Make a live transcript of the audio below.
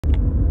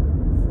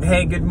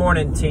Hey, good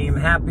morning, team.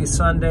 Happy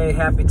Sunday,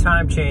 happy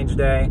time change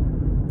day.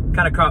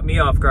 Kind of caught me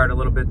off guard a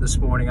little bit this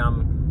morning.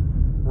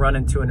 I'm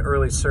running to an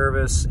early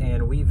service,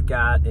 and we've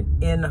got an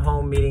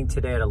in-home meeting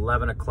today at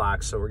 11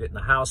 o'clock. So we're getting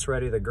the house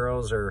ready. The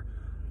girls are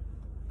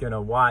going to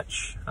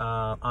watch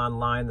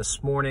online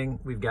this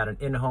morning. We've got an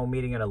in-home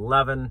meeting at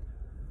 11.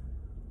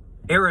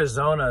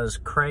 Arizona's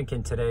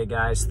cranking today,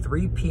 guys,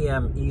 3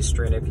 p.m.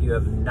 Eastern. If you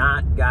have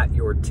not got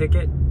your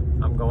ticket,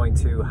 I'm going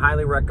to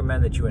highly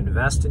recommend that you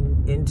invest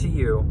into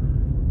you,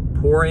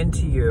 pour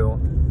into you,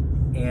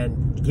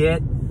 and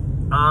get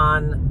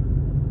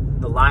on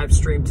the live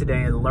stream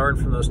today and learn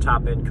from those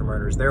top income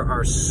earners. There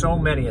are so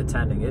many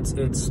attending.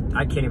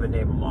 I can't even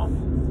name them all.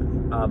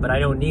 But I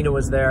know Nina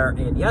was there,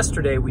 and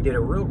yesterday we did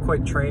a real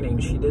quick training.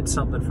 She did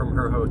something from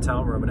her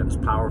hotel room, and it was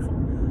powerful.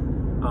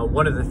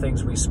 One of the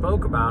things we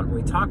spoke about and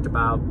we talked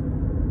about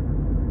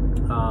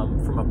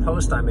from a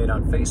post I made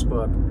on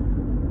Facebook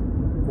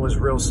was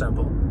real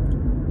simple.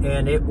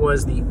 And it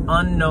was the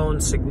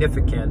unknown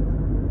significant.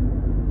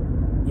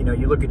 You know,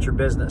 you look at your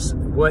business.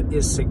 What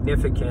is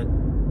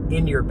significant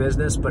in your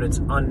business, but it's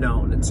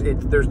unknown.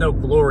 There's no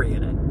glory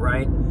in it,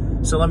 right?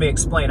 So let me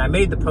explain. I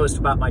made the post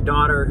about my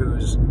daughter,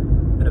 who's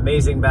an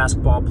amazing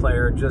basketball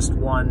player, just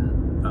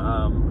won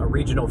a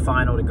regional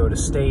final to go to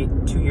state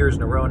 2 years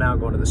in a row now,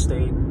 going to the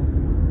state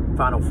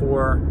Final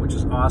Four, which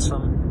is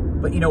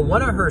awesome. But, you know,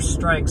 one of her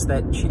strengths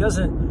that she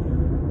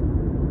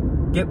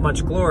doesn't get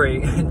much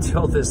glory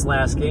until this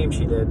last game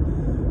she did.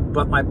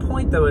 But my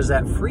point, though, is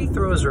that free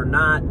throws are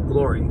not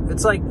glory.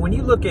 It's like when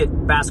you look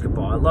at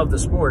basketball, I love the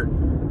sport,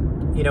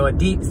 you know, a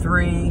deep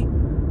three,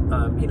 you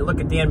know, look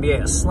at the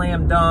NBA, a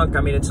slam dunk.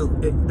 I mean,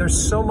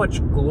 there's so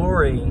much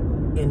glory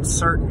in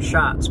certain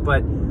shots.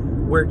 But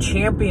where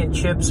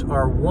championships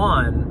are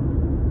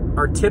won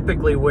are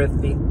typically with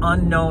the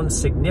unknown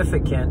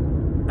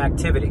significant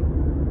activity.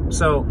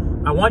 So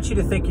I want you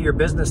to think of your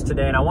business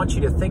today, and I want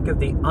you to think of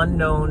the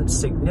unknown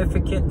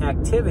significant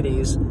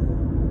activities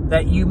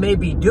that you may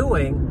be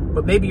doing,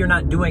 but maybe you're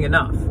not doing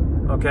enough,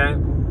 okay?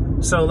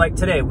 So like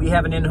today, we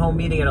have an in-home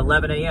meeting at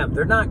 11 a.m.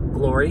 They're not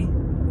glory.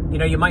 You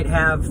know, you might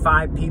have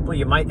 5 people,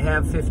 you might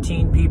have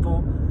 15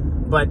 people,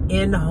 but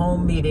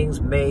in-home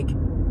meetings make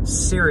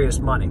serious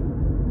money,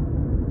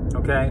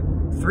 okay?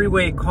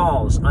 3-way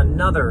calls,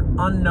 another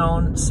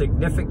unknown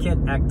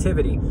significant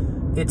activity.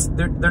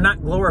 They're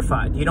not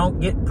glorified. You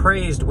don't get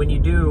praised when you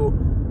do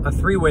a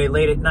 3-way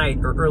late at night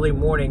or early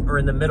morning or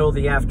in the middle of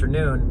the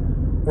afternoon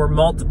or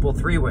multiple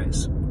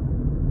 3-ways.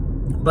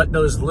 But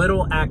those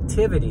little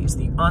activities,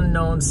 the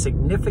unknown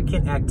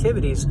significant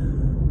activities,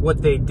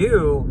 what they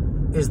do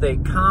is they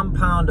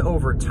compound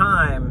over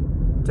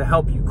time to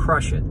help you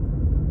crush it.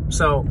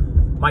 So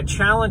my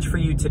challenge for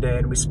you today,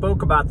 and we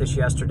spoke about this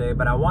yesterday,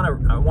 but I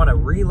want to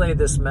relay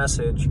this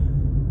message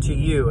to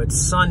you. It's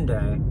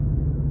Sunday,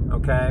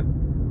 okay?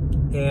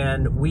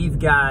 And we've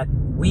got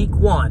week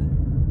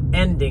 1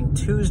 ending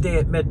Tuesday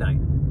at midnight.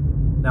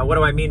 Now, what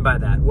do I mean by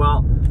that?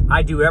 Well,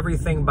 I do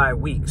everything by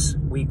weeks.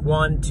 Week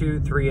 1,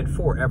 2, 3, and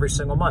 4 every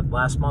single month.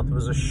 Last month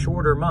was a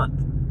shorter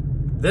month.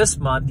 This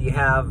month, you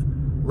have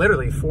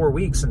literally 4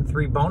 weeks and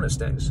 3 bonus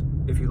days,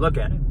 if you look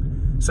at it.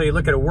 So you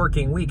look at a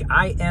working week.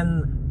 I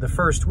end the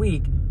first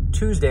week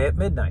Tuesday at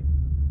midnight.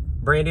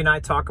 Brandy and I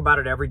talk about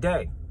it every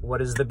day.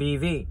 What is the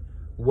BV?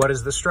 What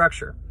is the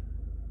structure?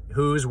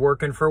 Who's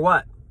working for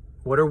what?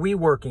 What are we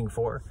working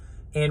for?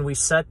 And we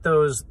set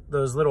those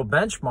little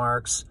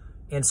benchmarks.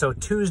 And so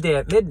Tuesday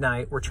at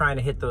midnight, we're trying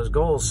to hit those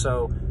goals.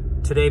 So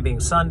today being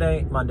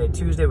Sunday, Monday,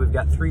 Tuesday, we've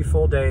got 3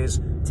 full days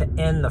to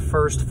end the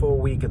first full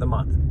week of the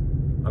month.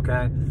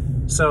 Okay?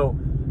 So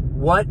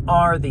what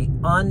are the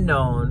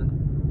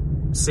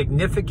unknown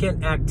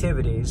significant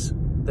activities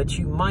that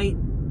you might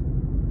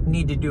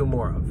need to do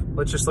more of?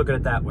 Let's just look at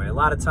it that way. A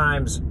lot of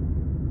times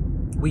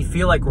we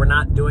feel like we're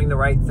not doing the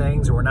right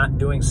things or we're not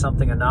doing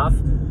something enough.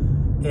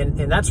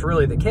 And that's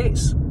really the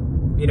case.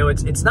 You know,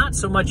 it's not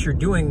so much you're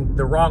doing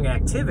the wrong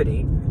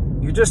activity,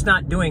 you're just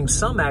not doing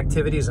some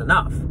activities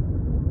enough.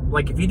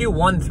 Like if you do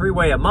 1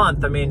 3-way a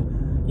month, I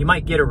mean, you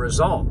might get a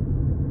result.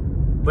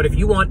 But if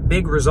you want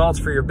big results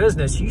for your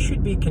business, you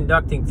should be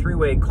conducting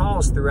 3-way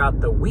calls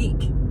throughout the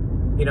week,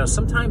 you know,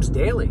 sometimes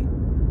daily.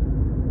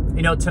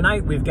 You know,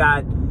 tonight we've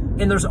got,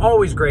 and there's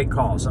always great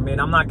calls. I mean,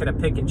 I'm not going to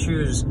pick and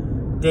choose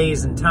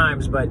days and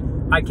times, but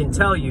I can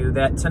tell you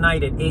that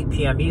tonight at 8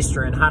 p.m.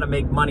 Eastern, How to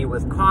Make Money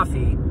with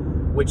Coffee,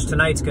 which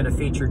tonight's going to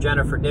feature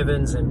Jennifer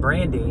Nivens and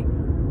Brandy.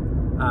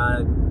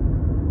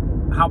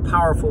 How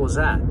powerful is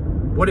that?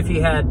 What if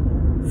you had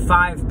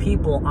 5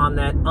 people on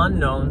that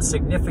unknown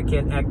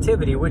significant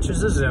activity, which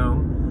is a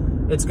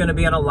Zoom? It's going to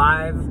be on a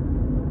live,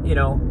 you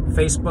know,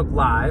 Facebook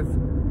Live.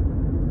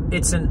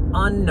 It's an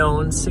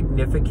unknown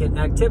significant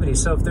activity.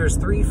 So if there's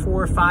 3,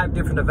 4, 5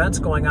 different events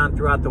going on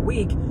throughout the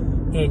week,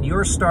 and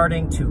you're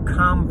starting to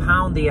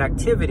compound the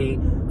activity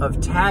of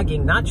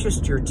tagging not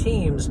just your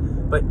teams,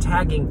 but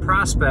tagging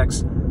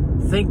prospects,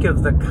 think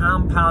of the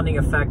compounding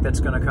effect that's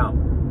going to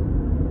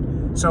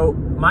come. So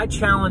my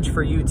challenge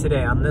for you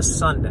today on this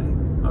Sunday,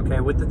 okay,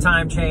 with the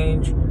time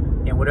change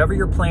and whatever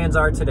your plans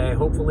are today,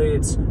 hopefully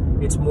it's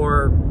It's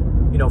more,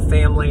 you know,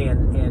 family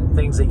and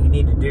things that you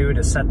need to do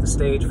to set the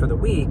stage for the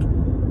week.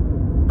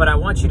 But I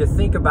want you to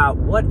think about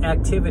what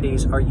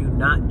activities are you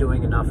not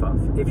doing enough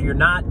of. If you're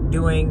not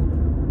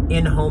doing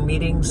in-home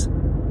meetings,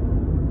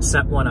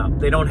 set one up.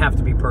 They don't have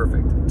to be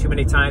perfect. Too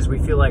many times we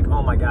feel like,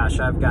 oh my gosh,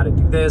 I've got to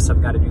do this,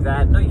 I've got to do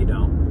that. No, you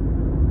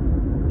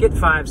don't. Get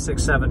 5,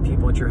 6, 7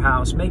 people at your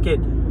house. Make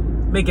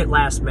it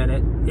last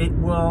minute. It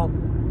will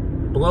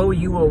blow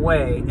you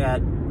away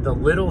at the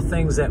little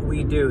things that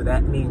we do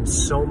that mean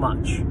so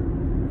much.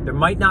 There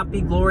might not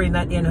be glory in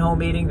that in-home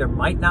meeting. There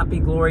might not be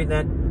glory in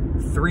that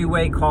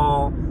 3-way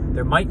call.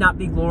 There might not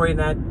be glory in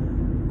that,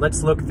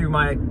 let's look through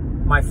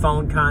my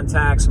phone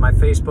contacts, my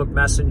Facebook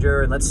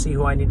Messenger, and let's see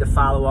who I need to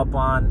follow up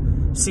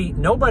on. See,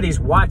 nobody's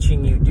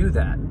watching you do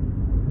that.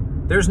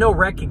 There's no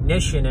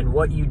recognition in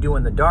what you do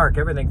in the dark.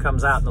 Everything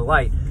comes out in the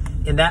light.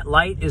 And that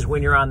light is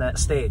when you're on that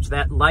stage.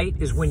 That light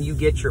is when you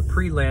get your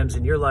prelims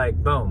and you're like,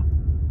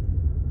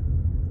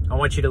 boom. I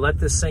want you to let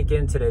this sink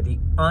in today. The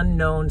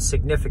unknown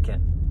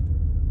significant.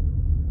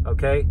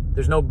 Okay?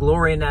 There's no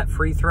glory in that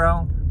free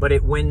throw, but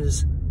it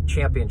wins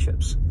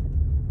championships.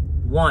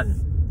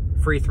 One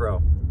free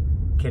throw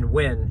can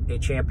win a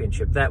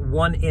championship. That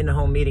one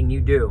in-home meeting you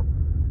do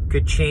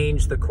could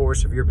change the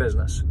course of your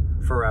business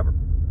forever.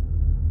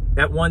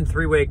 That one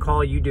 3-way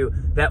call you do,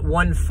 that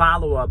one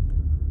follow-up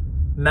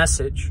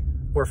message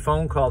or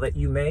phone call that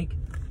you make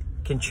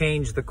can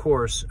change the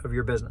course of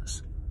your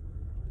business.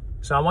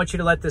 So I want you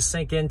to let this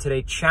sink in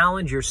today.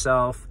 Challenge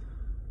yourself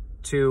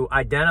to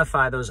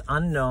identify those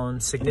unknown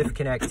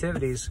significant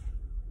activities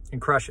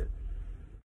and crush it.